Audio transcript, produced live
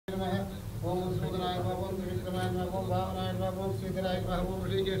ओम सूदनाय नमः ओम त्रिविक्रमाय नमः ओम भावनाय नमः ओम श्रीधराय नमः ओम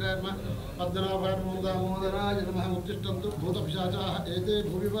ऋषिकेशाय नमः पद्मनाभाय नमः दामोदराय नमः उत्तिष्ठन्तु भूतपिशाचाः एते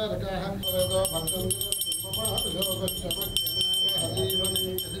भूविपालकाः वेदो भक्तन्तु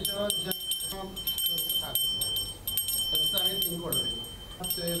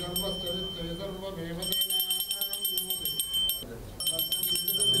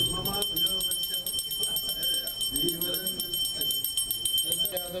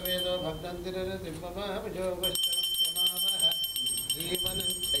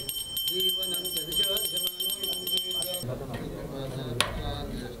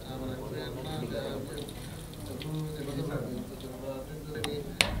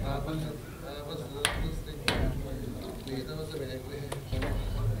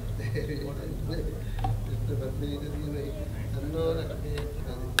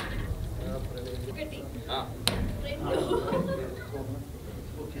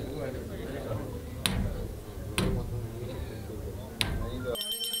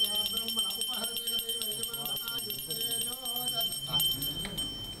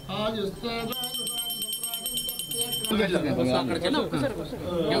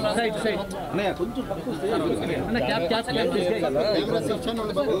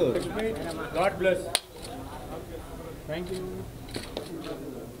God bless. Thank you.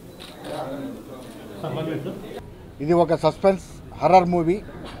 ఇది ఒక సస్పెన్స్ హర్రర్ మూవీ.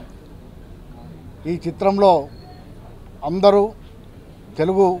 ఈ చిత్రంలో అందరూ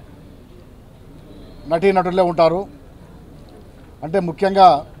తెలుగు నటీనటులే ఉంటారు. అంటే ముఖ్యంగా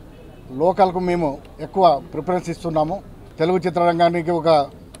లోకల్కు మేము ఎక్కువ ప్రిఫరెన్స్ ఇస్తున్నాము. తెలుగు చిత్రరంగానికి ఒక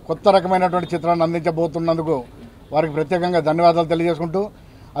కొత్త రకమైనటువంటి చిత్రాన్ని అందించబోతున్నందుకు వారికి ప్రత్యేకంగా ధన్యవాదాలు తెలియజేసుకుంటూ,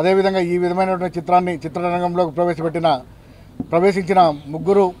 అదేవిధంగా ఈ విధమైనటువంటి చిత్రాన్ని చిత్రరంగంలోకి ప్రవేశించిన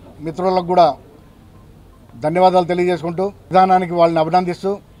ముగ్గురు మిత్రులకు కూడా ధన్యవాదాలు తెలియజేసుకుంటూ, విధానానికి వాళ్ళని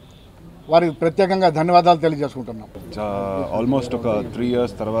అభినందిస్తూ వారికి ప్రత్యేకంగా ధన్యవాదాలు తెలియజేసుకుంటున్నాం. ఆల్మోస్ట్ ఒక 3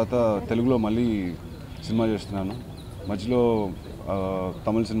 years తర్వాత తెలుగులో మళ్ళీ సినిమా చేస్తున్నాను. మధ్యలో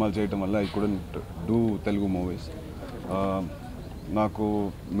తమిళ సినిమాలు చేయటం వల్ల I couldn't do Telugu movies. నాకు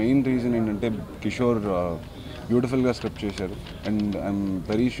మెయిన్ రీజన్ ఏంటంటే కిషోర్ బ్యూటిఫుల్గా స్క్రిప్ట్ చేశారు and I'm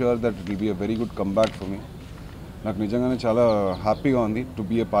very sure that it will be a very good comeback for me. నాకు నిజంగానే చాలా హ్యాపీగా ఉంది to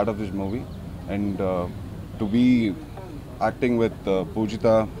be a part of this movie and to be acting with Pujitha,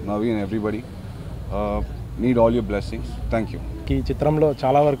 Navi and everybody. Need all your blessings. Thank you. ఈ చిత్రంలో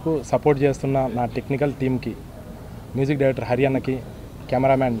చాలా వరకు support చేస్తున్న నా టెక్నికల్ టీమ్కి, మ్యూజిక్ డైరెక్టర్ హరి అన్నకి,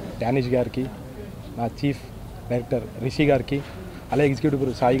 కెమెరామ్యాన్ డానిష్ గారికి, నా చీఫ్ డైరెక్టర్ రిషి గారికి, అలాగే ఎగ్జిక్యూటివ్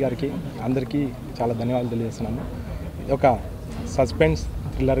సాయి గారికి అందరికీ చాలా ధన్యవాదాలు తెలియజేస్తున్నాను. ఇది ఒక సస్పెన్స్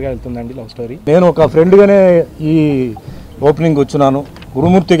థ్రిల్లర్గా వెళ్తుందండి, లవ్ స్టోరీ. నేను ఒక ఫ్రెండ్గానే ఈ ఓపెనింగ్ వచ్చున్నాను.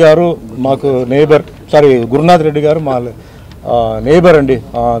 గురుమూర్తి గారు మాకు నేబర్, గురునాథ్ రెడ్డి గారు మా నేబర్ అండి,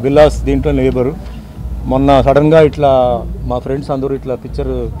 విల్లాస్ దీంట్లో నేబరు. మొన్న సడన్గా ఇట్లా మా ఫ్రెండ్స్ అందరూ ఇట్లా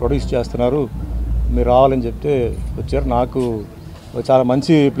పిక్చర్ ప్రొడ్యూస్ చేస్తున్నారు, మీరు రావాలని చెప్తే వచ్చారు. నాకు చాలా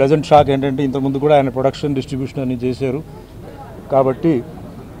మంచి ప్లెజెంట్ షాక్ ఏంటంటే ఇంతకుముందు కూడా ఆయన ప్రొడక్షన్ డిస్ట్రిబ్యూషన్ అన్ని చేశారు కాబట్టి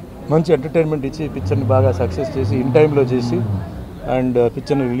మంచి ఎంటర్టైన్మెంట్ ఇచ్చి పిక్చర్ని బాగా సక్సెస్ చేసి ఇన్ టైంలో చేసి అండ్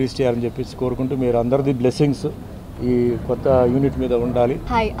పిక్చర్ని రిలీజ్ చేయాలని చెప్పేసి కోరుకుంటూ, మీరు అందరిది బ్లెస్సింగ్స్ ఈ కొత్త యూనిట్ మీద ఉండాలి.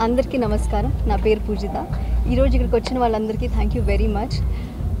 హాయ్, అందరికీ నమస్కారం. నా పేరు పూజిత. ఈరోజు ఇక్కడికి వచ్చిన వాళ్ళందరికీ thank you very much.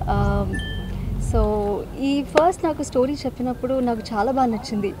 So ఈ ఫస్ట్ నాకు స్టోరీ చెప్పినప్పుడు నాకు చాలా బాగా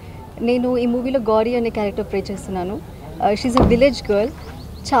నచ్చింది. నేను ఈ మూవీలో గౌరీ అనే క్యారెక్టర్ ప్లే చేస్తున్నాను. She a village girl.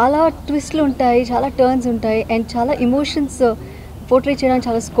 చాలా ట్విస్ట్లు ఉంటాయి, చాలా టర్న్స్ ఉంటాయి అండ్ చాలా ఎమోషన్స్ పోర్ట్రే చేయడానికి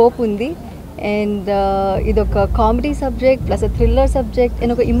చాలా స్కోప్ ఉంది. అండ్ ఇదొక comedy subject plus thriller subject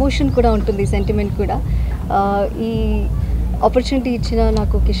and ఒక ఎమోషన్ కూడా ఉంటుంది, సెంటిమెంట్ కూడా. ఈ ఆపర్చునిటీ ఇచ్చిన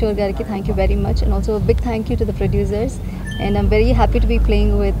నాకు కిషోర్ గారికి thank you very much and also big thank you to the producers. And I'm very happy to be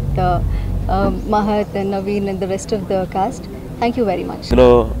playing with మహత్ and Naveen and the rest of the cost. Thank you very much. Hello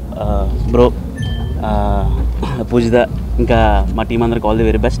bro, పూజిత ఇంకా మా team అందరికి all the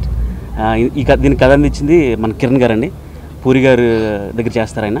very best. దీని కథ అందించింది మన కిరణ్ గారు అండి, పూరి గారు దగ్గర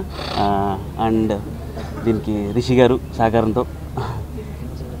చేస్తారు ఆయన. అండ్ దీనికి రిషి గారు సహకారంతో,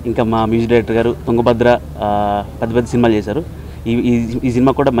 ఇంకా మా మ్యూజిక్ డైరెక్టర్ గారు తుంగభద్ర పెద్ద పెద్ద సినిమాలు చేశారు. ఈ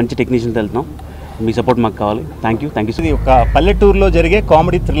సినిమా కూడా మంచి టెక్నీషియన్తో వెళ్తున్నాం, మీ సపోర్ట్ మాకు కావాలి. Thank you. ఇది ఒక పల్లెటూరులో జరిగే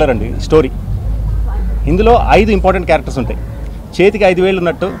కామెడీ థ్రిల్లర్ అండి స్టోరీ. ఇందులో 5 ఇంపార్టెంట్ క్యారెక్టర్స్ ఉంటాయి. చేతికి 5 వేలు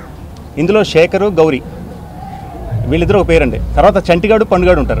ఉన్నట్టు ఇందులో శేఖరు, గౌరీ వీళ్ళిద్దరూ ఒక పేరండి. తర్వాత చంటిగాడు,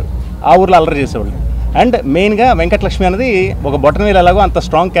 పండుగాడు ఉంటారు, ఆ ఊర్లో అల్లరి చేసేవాళ్ళు. అండ్ మెయిన్గా వెంకట లక్ష్మి అనేది ఒక బొటనవేలు ఎలాగో అంత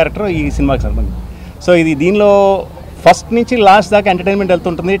స్ట్రాంగ్ క్యారెక్టర్ ఈ సినిమాకి సంబంధించి. సో దీనిలో ఫస్ట్ నుంచి లాస్ట్ దాకా ఎంటర్టైన్మెంట్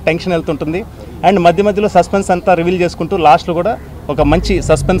వెళ్తుంటుంది, టెన్షన్ వెళ్తుంటుంది అండ్ మధ్య మధ్యలో సస్పెన్స్ అంతా రివీల్ చేసుకుంటూ లాస్ట్లో కూడా ఒక మంచి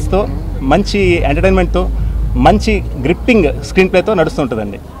సస్పెన్స్తో, మంచి ఎంటర్టైన్మెంట్తో, మంచి గ్రిప్పింగ్ స్క్రీన్ ప్లేతో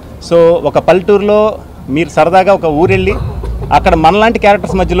నడుస్తుంటుందండి. సో ఒక పల్లెటూరులో మీరు సరదాగా ఒక ఊరెళ్ళి అక్కడ మనలాంటి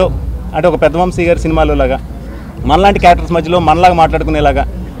క్యారెక్టర్స్ మధ్యలో, అంటే ఒక పెద్దవంశీ గారి సినిమాలో లాగా మనలాంటి క్యారెక్టర్స్ మధ్యలో మనలాగా మాట్లాడుకునేలాగా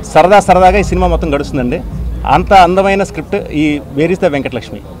సరదాగా ఈ సినిమా మొత్తం గడుస్తుందండి. అంత అందమైన స్క్రిప్ట్ ఈ where is the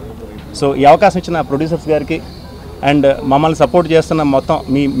Venkatalakshmi. So ఈ అవకాశం ఇచ్చిన ప్రొడ్యూసర్స్ గారికి అండ్ మమ్మల్ని సపోర్ట్ చేస్తున్న మొత్తం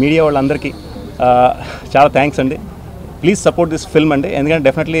మీ మీడియా వాళ్ళందరికీ చాలా థ్యాంక్స్ అండి. ప్లీజ్ సపోర్ట్ దిస్ ఫిల్మ్ అండి. ఎందుకంటే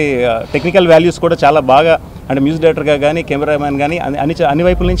డెఫినెట్లీ టెక్నికల్ వాల్యూస్ కూడా చాలా బాగా, అంటే మ్యూజిక్ డైరెక్టర్గా కానీ కెమెరామ్యాన్ కానీ అన్ని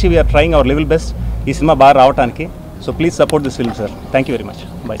వైపుల నుంచి we are trying our level best ఈ సినిమా బాగా రావడానికి. So please support this film sir. Thank you very much.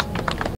 By.